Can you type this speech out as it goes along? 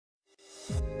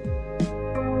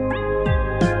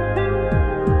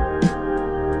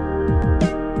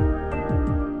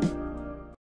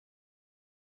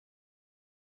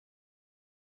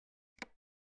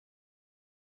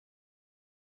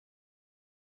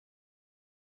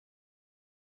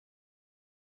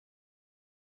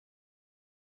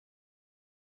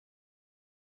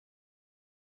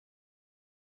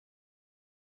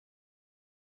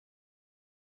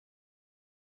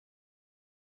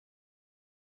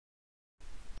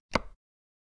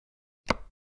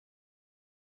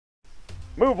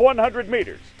Move 100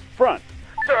 meters. Front.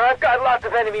 Sir, I've got lots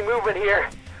of enemy movement here.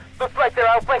 Looks like they're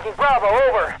outflanking Bravo,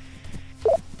 over.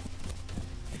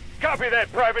 Copy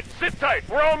that, Private. Sit tight.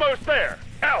 We're almost there.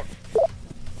 Out.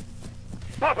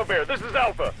 Papa Bear, this is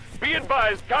Alpha. Be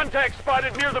advised, contact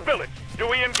spotted near the village. Do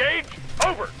we engage?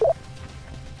 Over.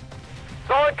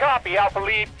 Solid copy, Alpha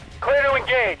Lead. Clear to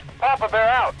engage. Papa Bear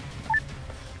out.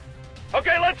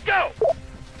 Okay, let's go!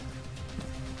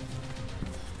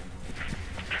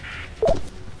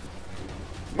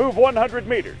 Move 100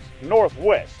 meters.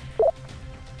 Northwest.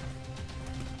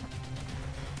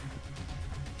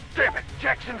 Damn it!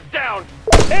 Jackson's down!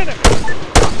 Enemy!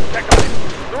 Check on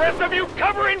him! The rest of you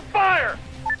covering fire!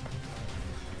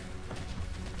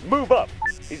 Move up!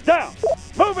 He's down!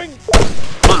 Moving!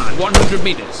 Man, 100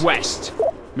 meters west.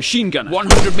 Machine gunner,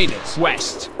 100 meters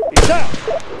west. He's down!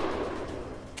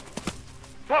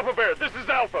 Papa Bear, this is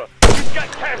Alpha. We've got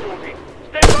casualties.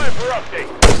 Stand by for update.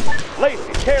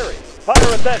 Lacey, carry.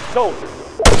 Fire at that soldier.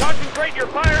 Concentrate your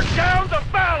fire down the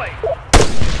valley!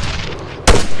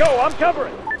 Go, I'm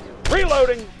covering!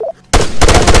 Reloading!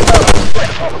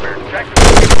 Papa Bear,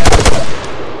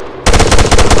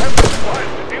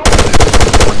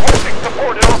 requesting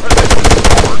support in opposition.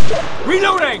 Forward.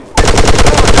 Reloading!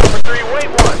 Number 3, wait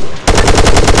 1.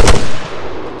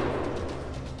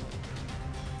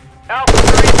 Alpha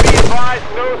 3, be advised,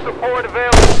 no support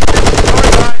available.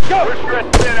 Go! We're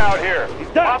stretched thin out here. He's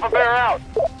down. Papa Bear out.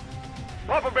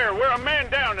 Papa Bear, we're a man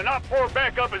down and Op 4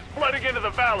 backup is flooding into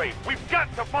the valley. We've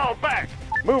got to fall back.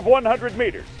 Move 100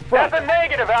 meters. Front. That's a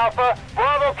negative, Alpha.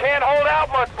 Bravo can't hold out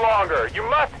much longer. You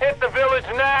must hit the village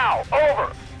now.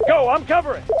 Over. Go, I'm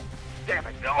covering. Damn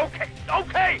it.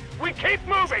 Okay. We keep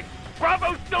moving.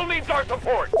 Bravo still needs our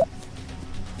support.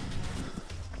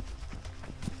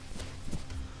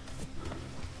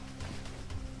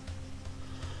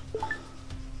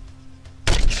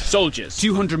 Soldiers,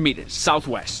 200 meters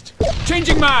southwest.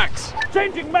 Changing mags!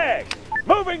 Changing mag.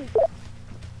 Moving.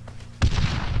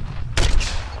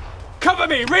 Cover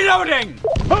me! Reloading!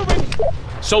 Moving.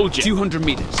 Soldier, 200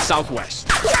 meters southwest.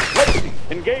 Lacey,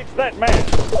 engage that man.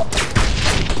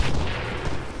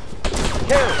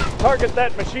 Carry, target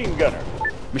that machine gunner.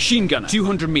 Machine gunner,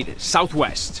 200 meters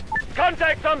southwest.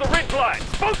 Contacts on the ridge line.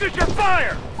 Focus your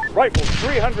fire. Rifles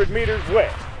 300 meters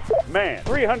west. Man,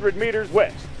 300 meters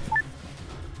west.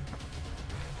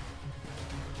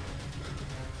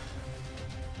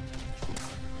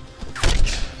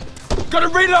 Gotta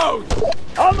reload!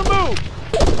 On the move!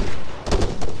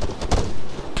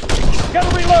 Gotta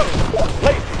reload!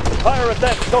 Lacey, fire at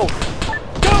that soldier.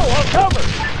 Go, I'll cover!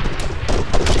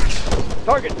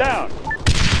 Target down.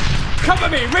 Cover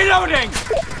me! Reloading!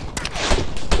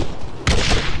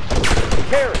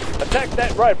 Carry, attack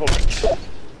that rifleman.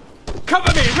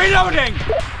 Cover me! Reloading!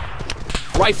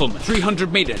 Rifleman,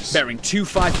 300 meters, bearing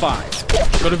 255.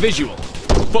 Got a visual.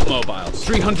 Foot mobiles,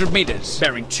 300 meters,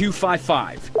 bearing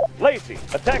 255. Lacey,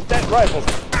 attack that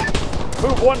rifleman.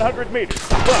 Move 100 meters.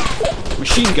 Front.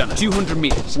 Machine gunner, 200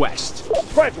 meters west.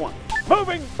 Scratch one.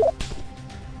 Moving.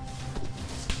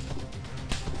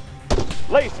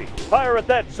 Lacey, fire at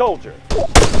that soldier.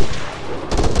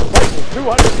 Rifle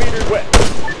 200 meters west.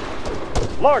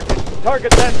 Larkin,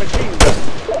 target that machine gun.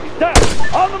 He's down.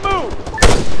 On the move.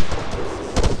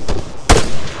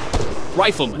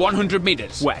 Rifleman, 100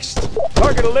 meters west.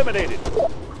 Target eliminated.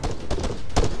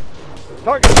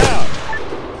 Target down.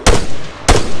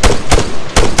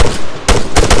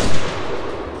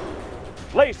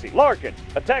 Lacey, Larkin,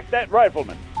 attack that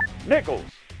rifleman. Nichols,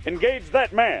 engage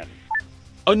that man.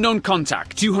 Unknown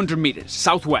contact, 200 meters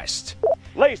southwest.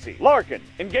 Lacey, Larkin,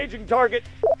 engaging target.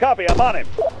 Copy, I'm on him.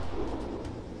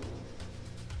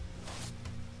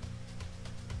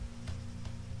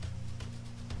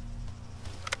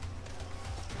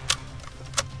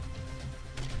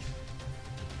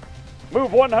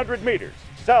 Move 100 meters,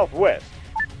 southwest.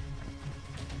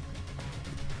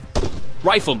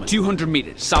 Rifleman, 200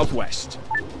 meters southwest.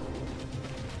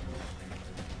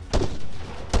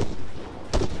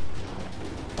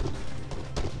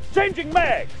 Changing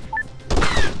mag.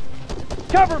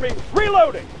 Cover me,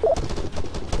 reloading.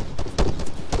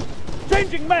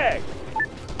 Changing mag.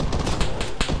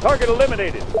 Target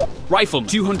eliminated. Rifleman,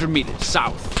 200 meters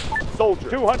south. Soldier,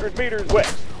 200 meters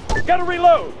west. Gotta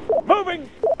reload. Moving.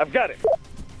 I've got it.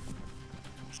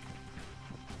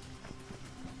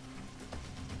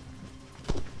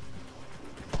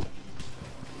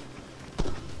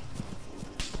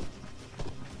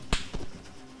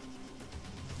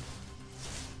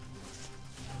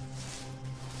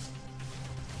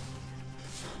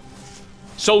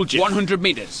 Soldier, 100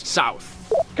 meters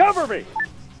south. Cover me.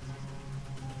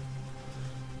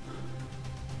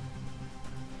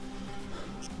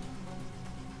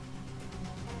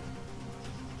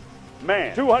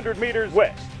 man 200 meters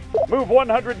west. Move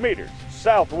 100 meters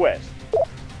southwest.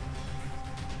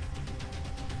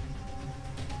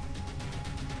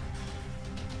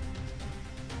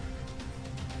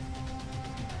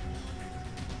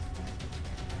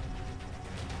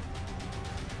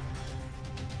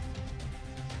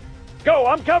 Go,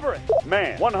 I'm covering.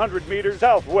 Man 100 meters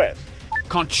southwest.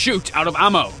 Can't shoot out of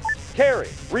ammo. Carry,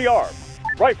 rearm.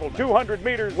 Rifle 200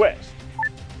 meters west.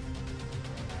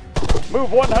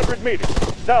 Move 100 meters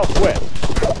southwest.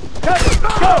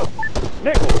 Cover, go!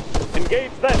 Nichols,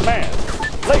 engage that man.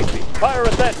 Lacey, fire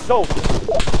at that soldier.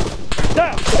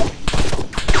 Down!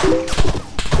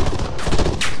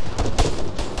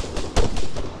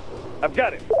 I've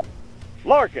got him.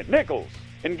 Larkin, Nichols,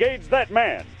 engage that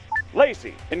man.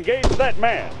 Lacey, engage that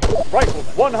man. Rifle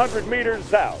 100 meters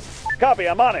south. Copy,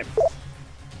 I'm on him.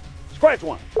 Scratch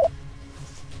one.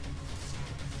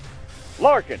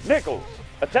 Larkin, Nichols,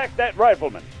 attack that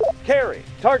rifleman. Carry,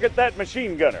 target that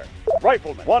machine gunner.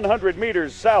 Rifleman, 100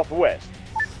 meters southwest.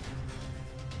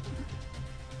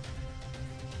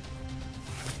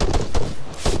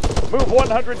 Move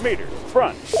 100 meters,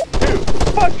 front. 2,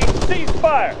 fucking cease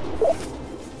fire!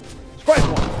 Scratch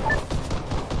one.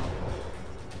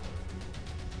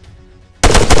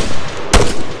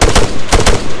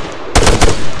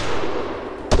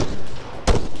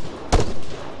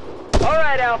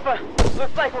 Alpha,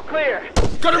 looks like we're clear.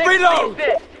 Gotta reload!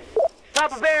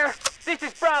 Papa Bear, this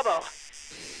is Bravo.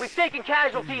 We've taken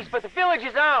casualties, but the village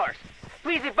is ours.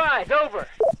 Please advise, over.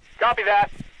 Copy that.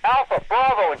 Alpha,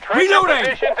 Bravo, entrench your Reloading!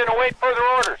 positions and await further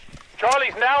orders.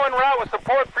 Charlie's now en route with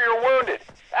support for your wounded.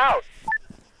 Out.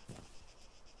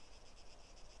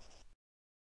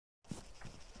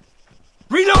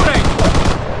 Reloading!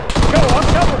 Go, I'm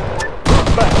covered!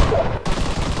 Move back.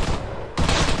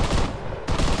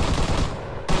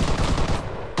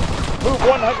 Move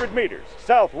 100 meters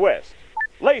southwest.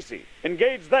 Lacey,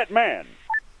 engage that man.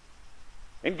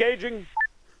 Engaging.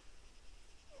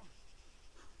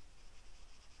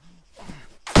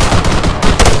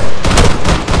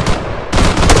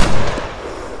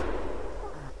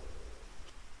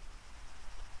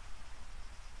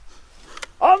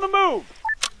 On the move!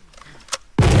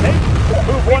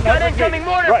 Move 100 Got incoming meters.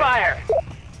 mortar Right. fire!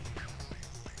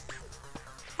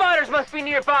 Spotters must be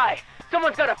nearby.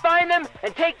 Someone's gotta find them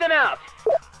and take them out.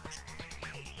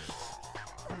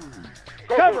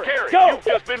 Cover! Carry, Go! you've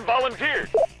just been volunteered.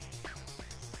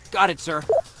 Got it, sir.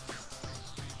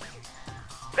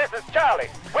 This is Charlie.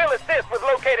 We'll assist with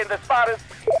locating the spotters.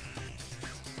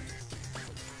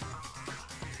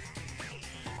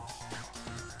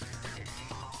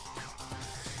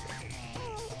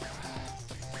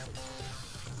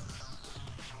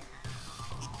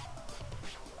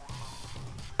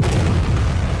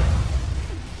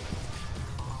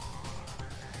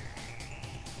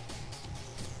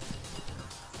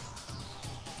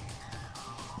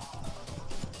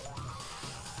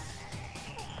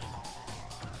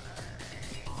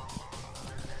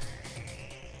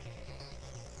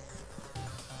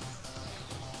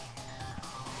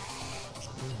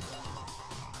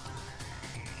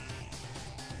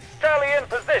 Charlie in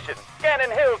position.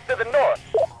 Scanning hills to the north.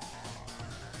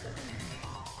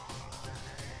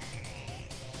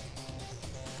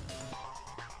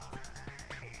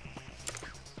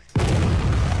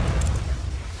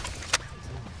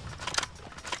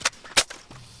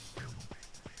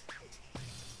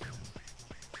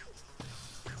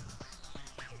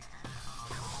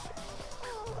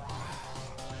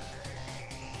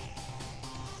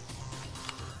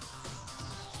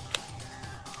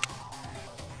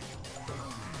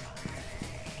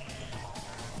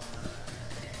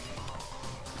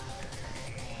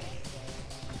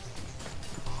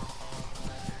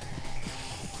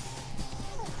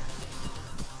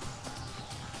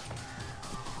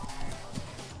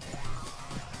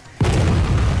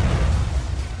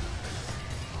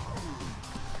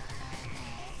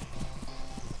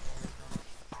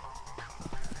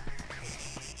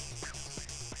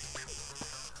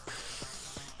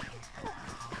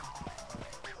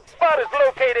 Spot is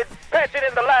located. Patch it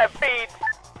in the live feed.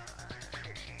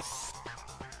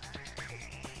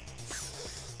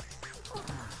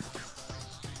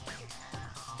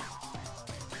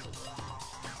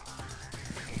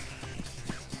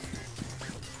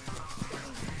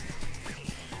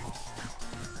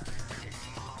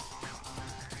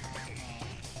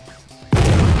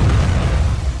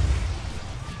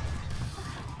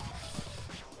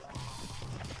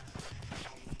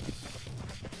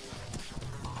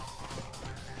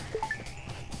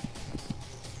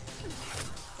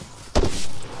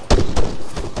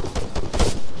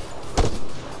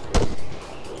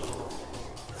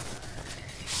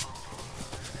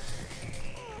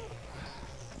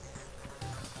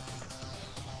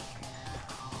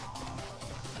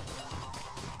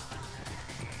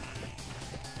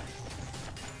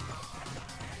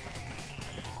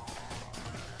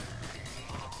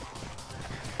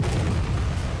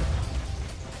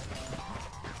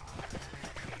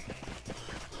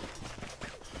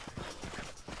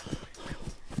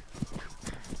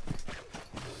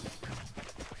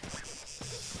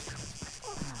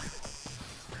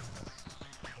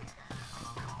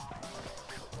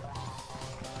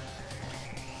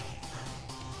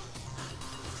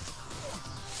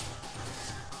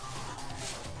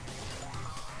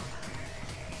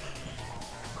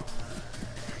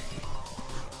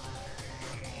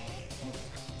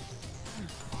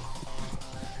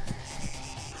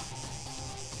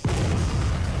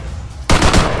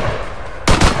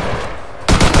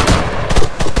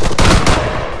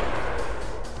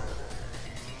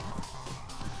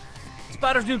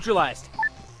 Spotters neutralized.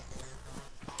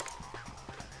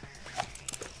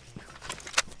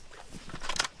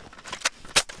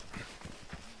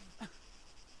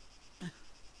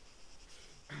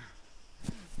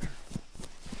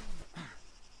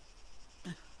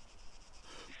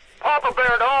 Papa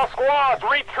Bear to all squads,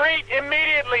 retreat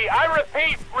immediately. I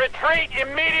repeat, retreat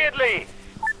immediately.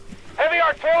 Heavy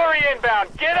artillery inbound.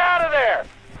 Get out of there.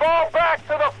 Fall back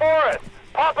to the forest.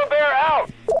 Papa Bear out.